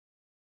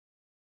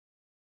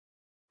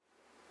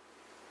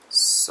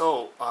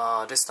So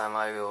this time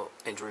I will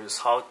introduce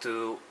how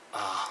to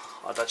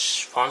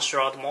attach fan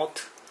shroud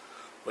mode,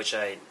 which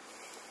I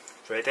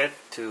created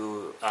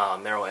to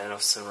Mellow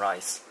and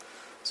Sunrise.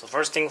 So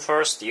first thing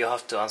first, you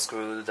have to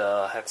unscrew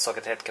the hex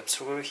socket head cap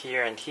screw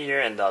here,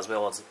 and as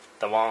well as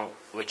the one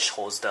which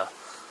holds the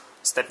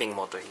stepping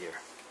motor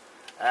here.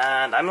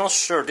 And I'm not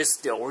sure this is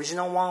the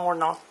original one or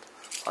not,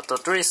 but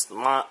at least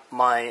my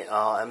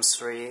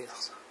M3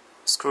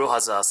 screw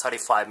has a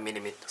 35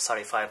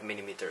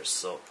 millimeters,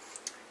 so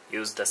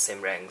use the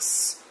same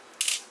lengths.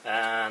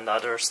 And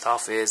other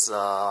stuff is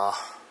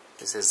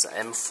this is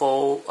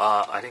M4.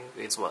 I think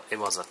it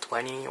was a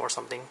 20 or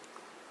something.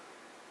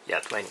 Yeah,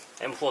 20.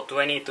 M4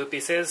 20 two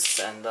pieces,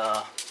 and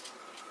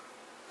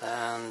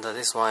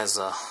this one is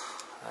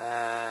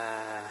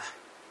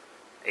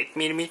 8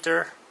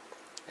 millimeter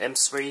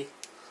M3.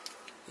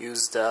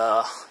 Use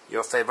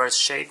your favorite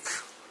shape.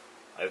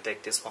 I will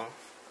take this one.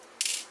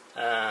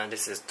 And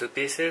this is two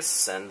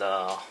pieces, and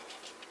I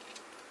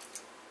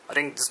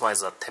think this one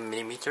is a 10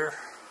 millimeter.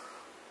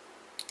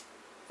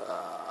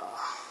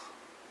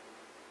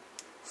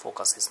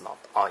 Focus is not.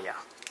 Oh yeah,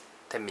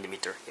 10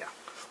 millimeter. Yeah,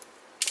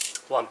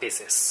 one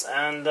pieces,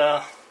 and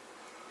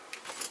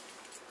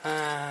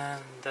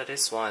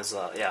this one is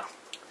yeah.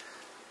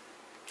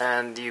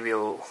 And you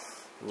will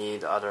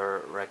need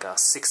other like a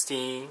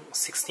 16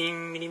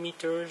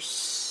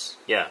 millimeters.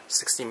 Yeah,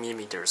 16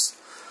 millimeters,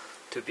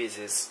 two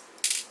pieces,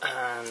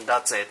 and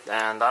that's it.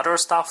 And other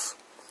stuff.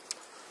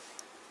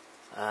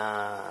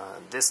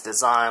 This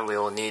design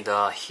will need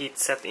a heat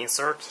set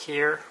insert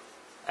here,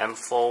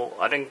 M4.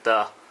 I think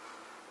the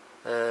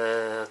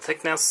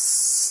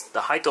thickness,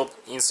 the height of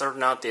insert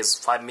nut is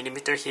 5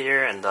 millimeter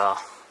here, and I'm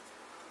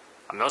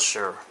not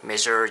sure.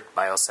 Measure it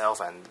by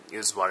yourself and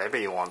use whatever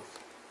you want.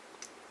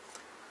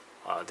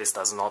 This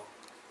does not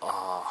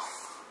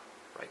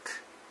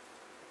like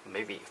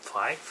maybe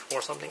 5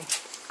 or something.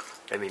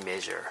 Let me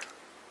measure.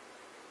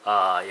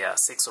 Yeah,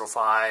 6 or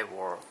 5,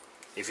 or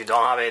if you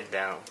don't have it,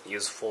 then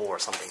use 4 or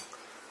something.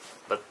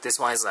 But this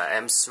one is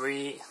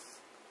M3.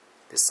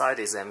 This side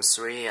is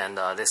M3, and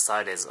this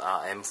side is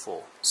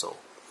M4. So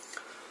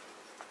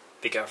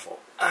be careful.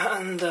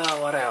 And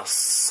what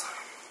else?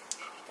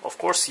 Of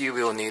course, you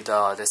will need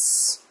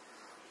this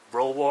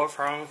blower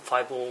from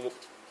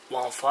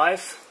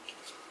 5015.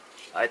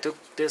 I took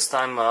this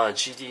time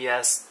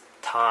GDS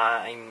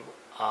time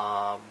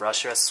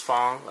brushless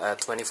fan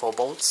at 24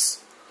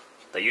 volts.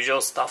 The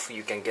usual stuff,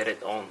 you can get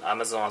it on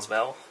Amazon as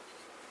well.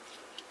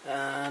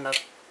 And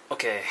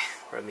okay,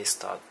 let me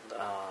start.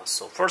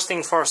 So first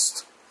thing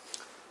first,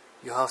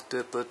 you have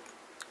to put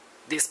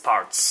these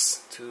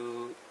parts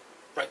to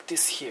like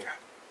this here.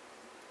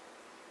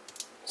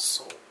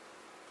 So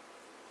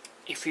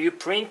if you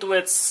print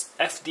with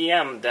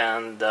FDM,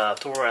 then the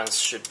tolerance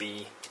should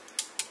be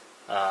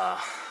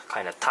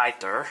kind of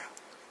tighter,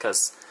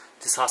 because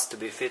this has to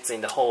be fits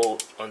in the hole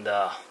on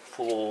the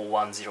full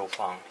 10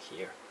 fan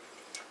here.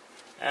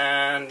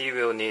 And you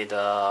will need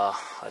I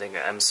think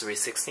M3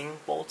 16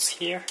 volts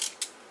here,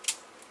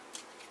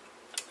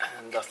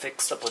 and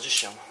fix the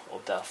position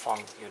of the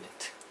fan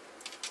unit.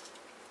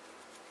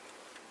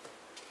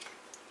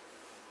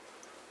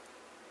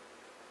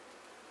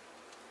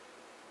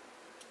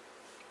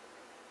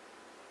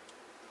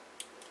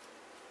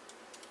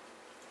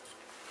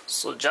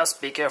 So just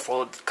be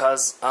careful,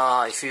 because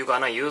if you're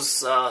gonna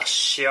use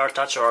shear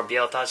touch or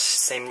BL touch,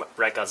 same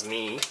like as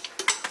me,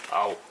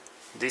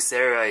 this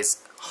area is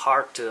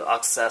hard to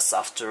access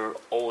after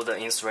all the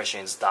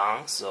installation is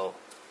done. So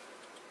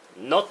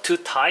not too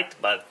tight,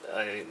 but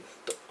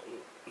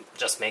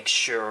just make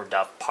sure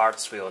that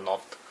parts will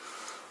not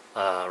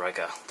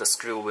the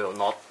screw will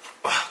not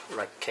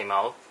like came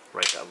out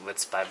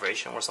with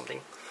vibration or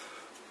something.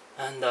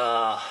 And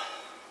the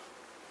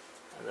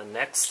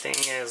next thing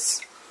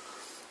is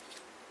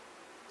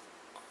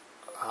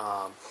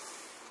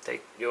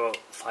take your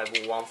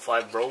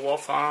 5015 blower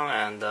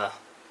fan and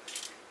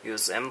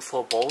use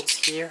M4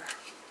 bolts here.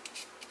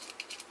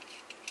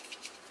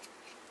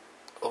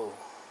 Oh,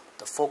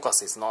 the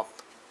focus is not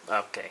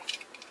okay.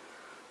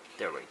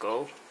 There we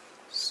go.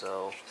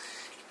 So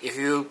if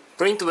you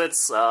print with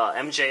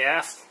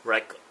MJF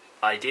like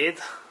I did,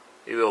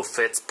 it will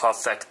fit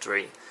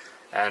perfectly,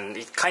 and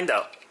it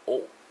kinda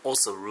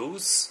also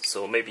loose.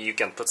 So maybe you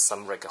can put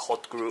some like a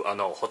hot glue.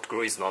 No, hot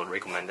glue is not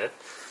recommended,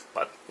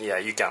 but yeah,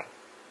 you can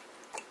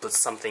put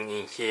something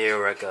in here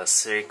like a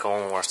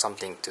silicone or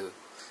something to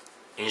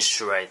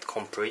insulate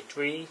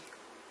completely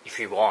if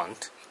you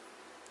want.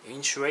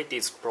 Insulate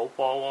is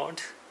proper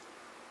word.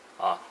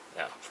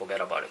 Yeah, forget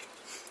about it.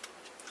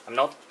 I'm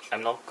not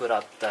good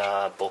at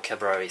the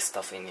vocabulary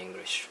stuff in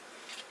English.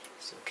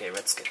 So, okay,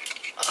 let's go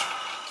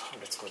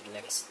to the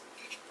next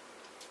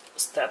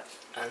step.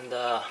 And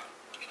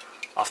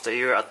after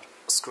you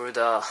screw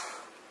the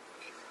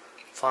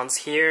fans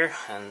here,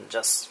 and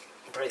just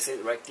place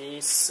it like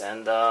this.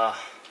 And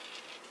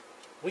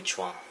which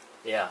one?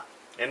 Yeah,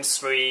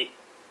 M3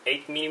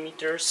 8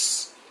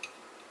 millimeters.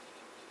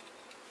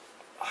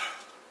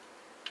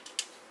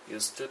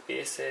 Use two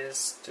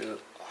pieces to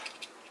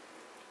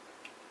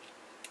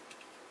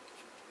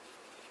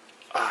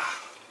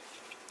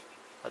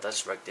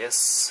attach like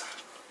this.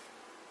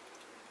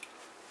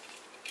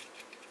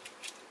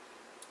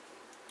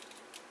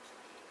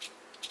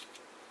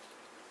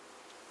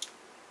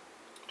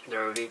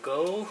 There we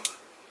go.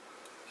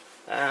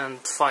 And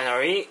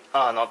finally,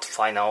 not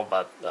final,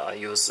 but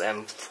use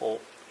M4,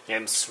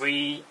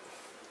 M3.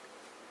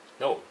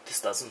 No,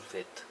 this doesn't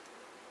fit.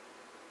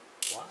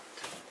 What?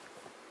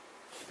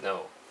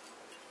 No,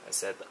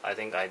 I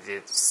think I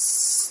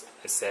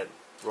said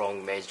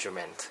wrong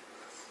measurement.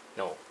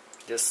 No,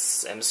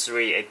 this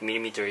M3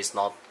 8mm is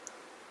not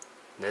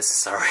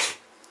necessary.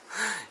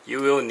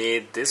 You will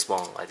need this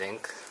one, I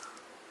think.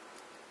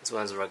 This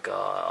one's like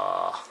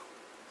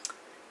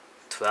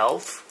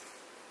 12.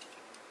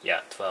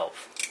 Yeah,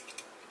 12.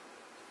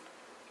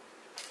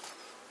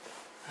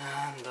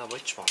 And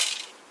which one?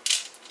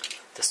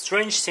 The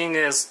strange thing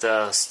is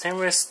the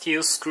stainless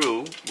steel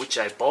screw, which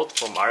I bought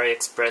from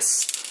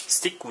AliExpress,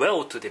 stick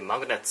well to the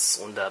magnets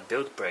on the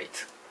build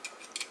plate.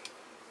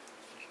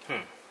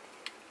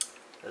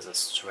 That's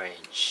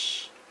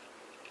strange.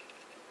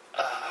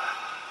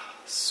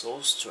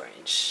 So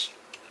strange.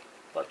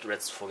 But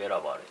let's forget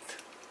about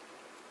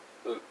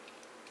it.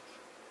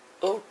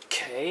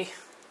 Okay.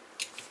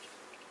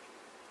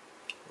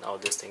 Now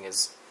this thing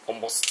is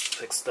almost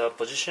fixed the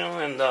position,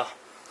 and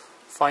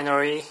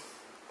finally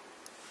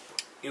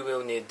you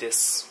will need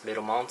this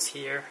little mount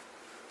here.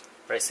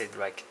 Place it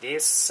like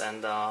this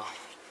and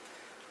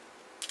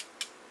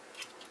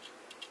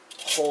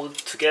hold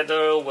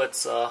together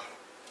with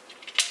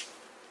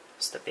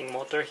stepping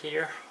motor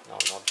here. No,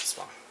 not this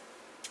one.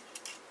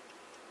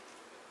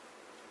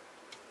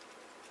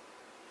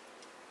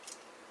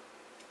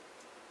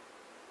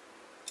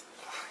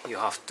 You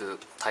have to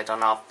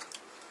tighten up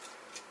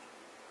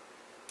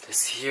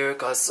this here,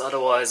 because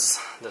otherwise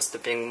the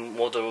stepping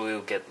motor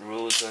will get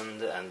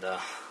loosened and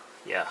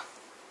yeah,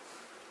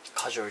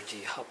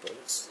 casualty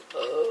happens.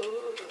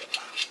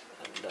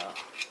 And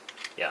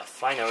yeah,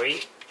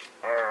 finally,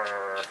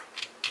 where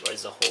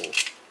is the hole?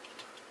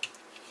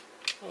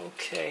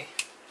 Okay.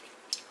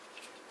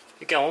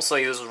 You can also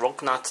use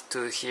rock nut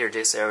to hear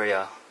this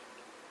area.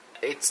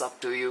 It's up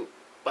to you,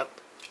 but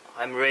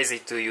I'm lazy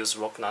to use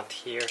rock nut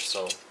here,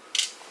 so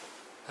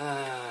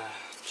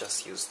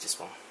just use this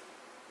one.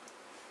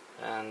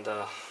 And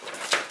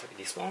maybe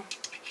this one?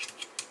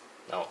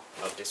 No,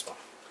 not this one.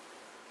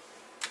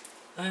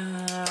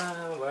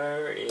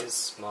 Where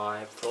is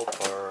my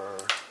proper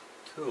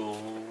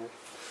tool?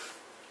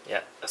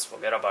 Yeah, let's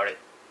forget about it.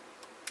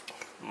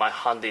 My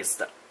hand is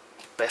the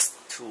best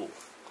tool.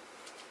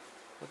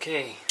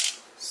 Okay,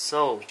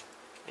 so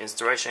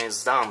installation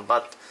is done,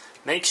 but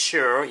make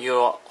sure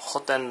your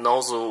hot end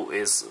nozzle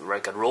is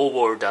like a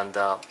lower than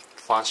the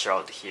fan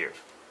shroud here,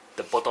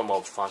 the bottom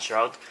of fan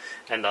shroud,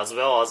 and as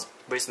well as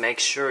please make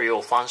sure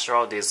your fan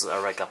shroud is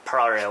like a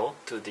parallel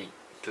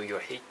to your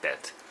heat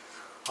bed.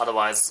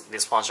 Otherwise,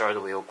 this fan shroud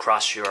will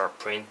crush your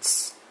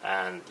prints,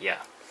 and yeah,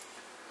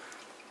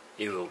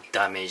 it will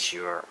damage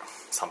your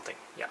something.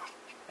 Yeah,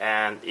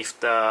 and if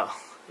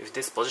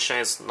this position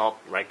is not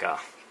like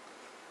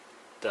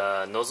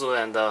the nozzle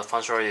and the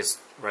fan shroud is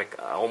like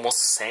almost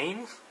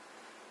same,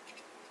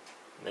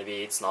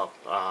 maybe it's not.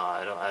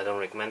 I don't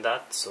recommend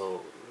that.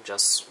 So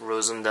just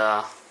loosen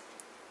the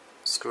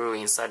screw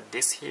inside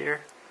this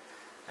here,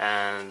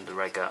 and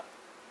like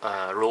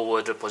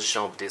lower the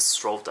position of this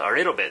throat a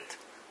little bit.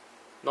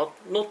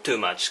 Not too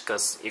much,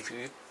 because if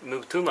you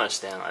move too much,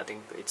 then I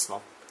think it's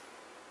not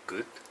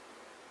good.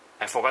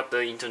 I forgot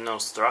the internal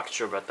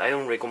structure, but I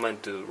don't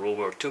recommend to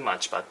lower too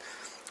much. But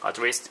at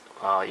least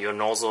your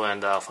nozzle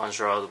and fan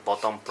shroud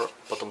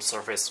bottom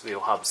surface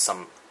will have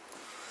some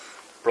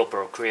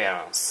proper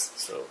clearance.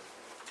 So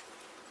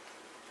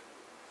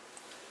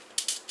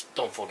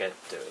don't forget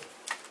to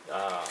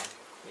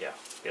yeah,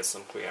 get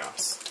some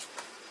clearance.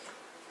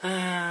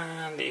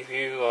 And if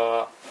you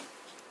are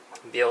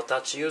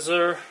BioTouch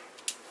user,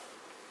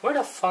 where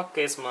the fuck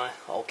is my...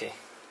 okay.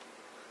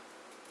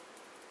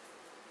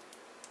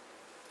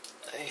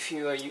 If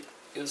you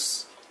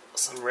use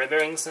some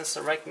revealing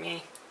sensor like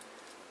me,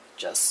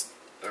 just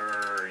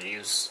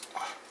use...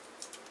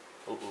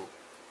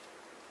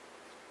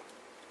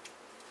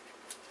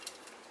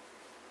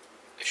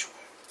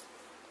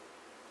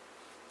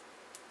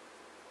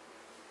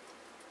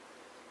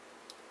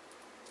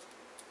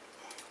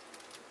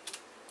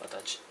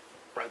 attach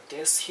like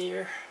this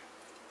here.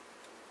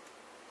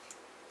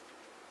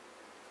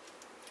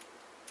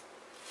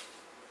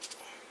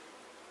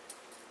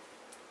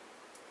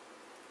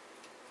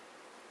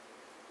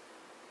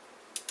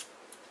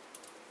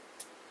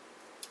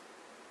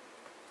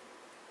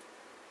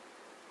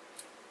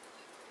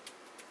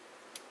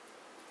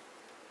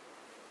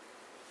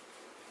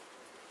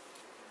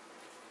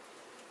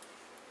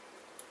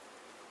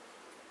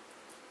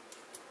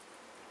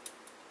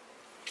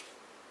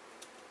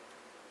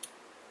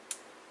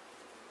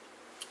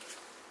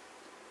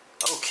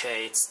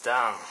 Okay, it's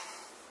done.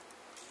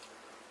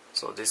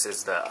 So this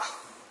is the,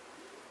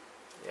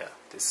 yeah,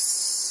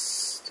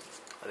 this,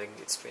 I think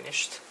it's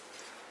finished.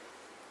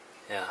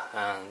 Yeah,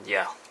 and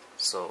yeah,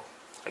 so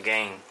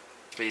again,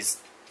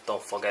 please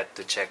don't forget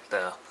to check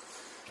the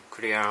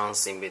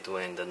clearance in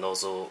between the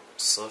nozzle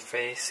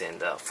surface and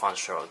the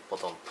functional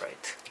bottom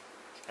plate,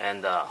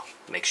 and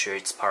make sure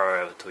it's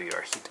parallel to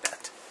your heat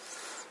bed.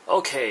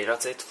 Okay,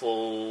 that's it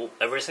for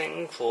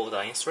everything for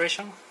the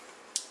installation.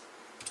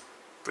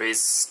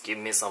 Please give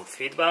me some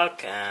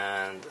feedback,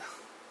 and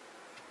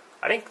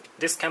I think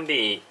this can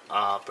be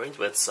printed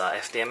with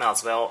FDM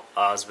as well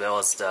as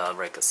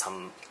the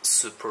some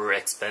super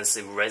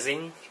expensive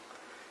resin.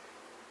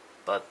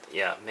 But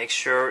yeah, make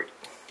sure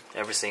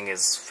everything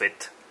is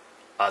fit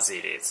as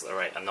it is.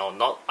 Alright, no,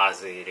 not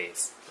as it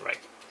is. Right.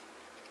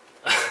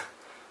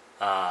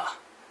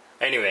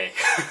 Anyway,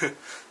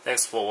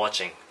 thanks for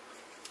watching.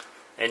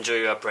 Enjoy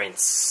your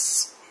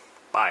prints.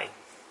 Bye.